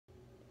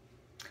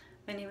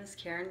My name is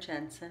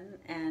Jensen,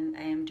 and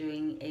I am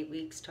doing 8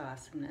 weeks to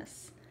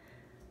awesomeness.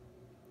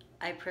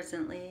 I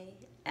presently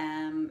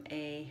am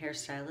a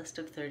hairstylist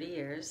of 30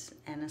 years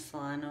and a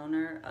salon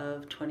owner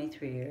of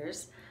 23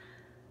 years.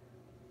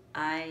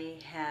 I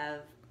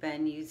have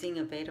been using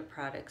Aveda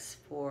products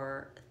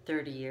for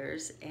 30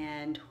 years,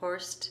 and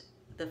Horst,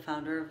 the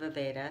founder of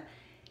Aveda,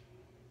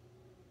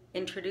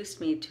 introduced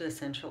me to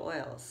essential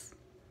oils.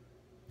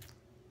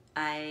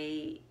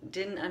 I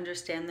didn't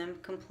understand them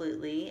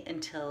completely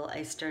until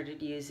I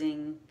started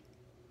using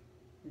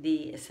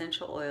the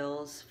essential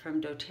oils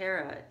from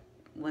doTERRA.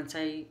 Once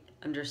I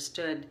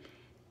understood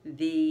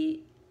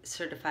the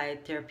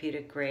certified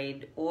therapeutic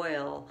grade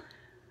oil,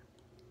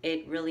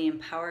 it really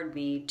empowered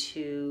me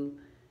to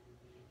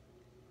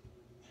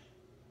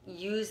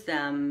use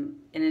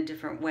them in a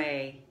different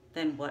way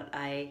than what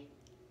I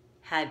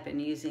had been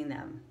using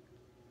them.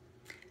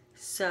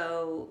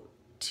 So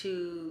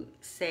to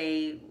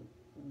say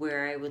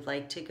where I would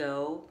like to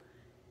go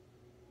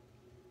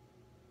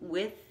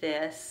with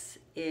this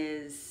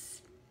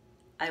is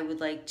I would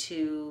like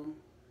to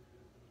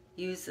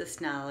use this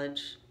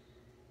knowledge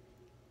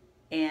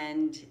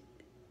and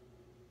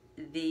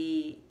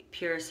the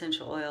pure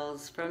essential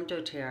oils from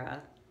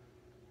doTERRA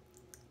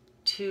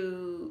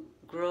to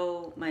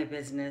grow my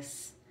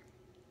business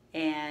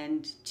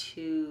and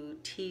to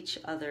teach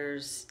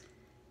others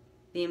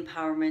the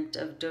empowerment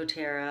of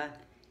doTERRA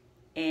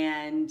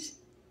and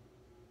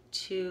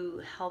to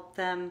help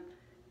them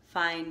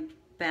find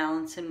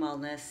balance and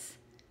wellness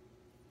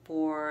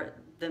for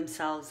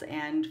themselves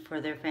and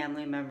for their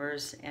family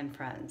members and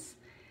friends,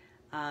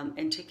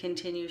 and to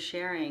continue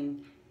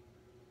sharing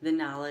the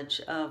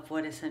knowledge of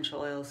what essential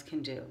oils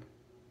can do.